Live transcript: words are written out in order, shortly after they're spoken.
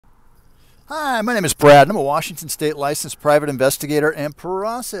Hi, my name is Brad. I'm a Washington State licensed private investigator and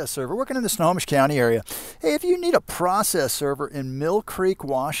process server working in the Snohomish County area. Hey, if you need a process server in Mill Creek,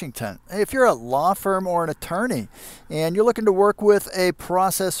 Washington, hey, if you're a law firm or an attorney and you're looking to work with a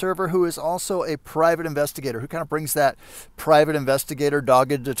process server who is also a private investigator, who kind of brings that private investigator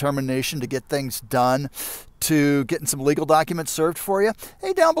dogged determination to get things done, to getting some legal documents served for you,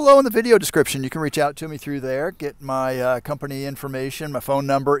 hey, down below in the video description, you can reach out to me through there, get my company information, my phone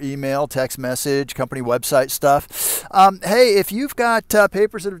number, email, text message, company website stuff. Hey, if you've got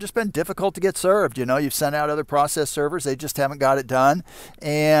papers that have just been difficult to get served, you know, you've sent out other process servers, they just haven't got it done,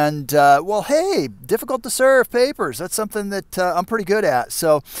 and well, hey, difficult to serve papers, that's something that I'm pretty good at.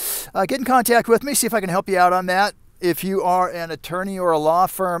 So get in contact with me, see if I can help you out on that. If you are an attorney or a law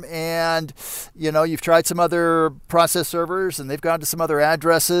firm and, you know, you've tried some other process servers and they've gone to some other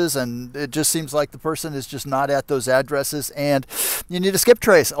addresses and it just seems like the person is just not at those addresses and you need a skip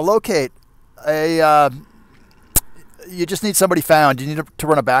trace, a locate, you just need somebody found. You need to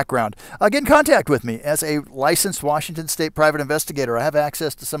run a background. Get in contact with me as a licensed Washington State private investigator. I have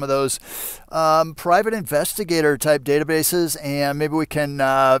access to some of those private investigator type databases, and maybe we can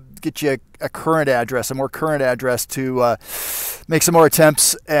get you a current address, a more current address to make some more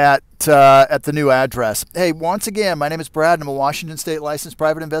attempts at the new address. Hey, once again, my name is Brad, and I'm a Washington State licensed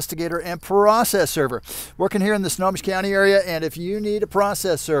private investigator and process server working here in the Snohomish County area. And if you need a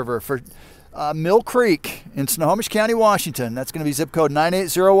process server for Mill Creek in Snohomish County, Washington, that's going to be zip code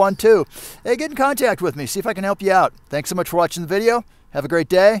 98012. Hey, get in contact with me, see if I can help you out. Thanks so much for watching the video. Have a great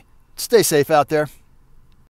day. Stay safe out there.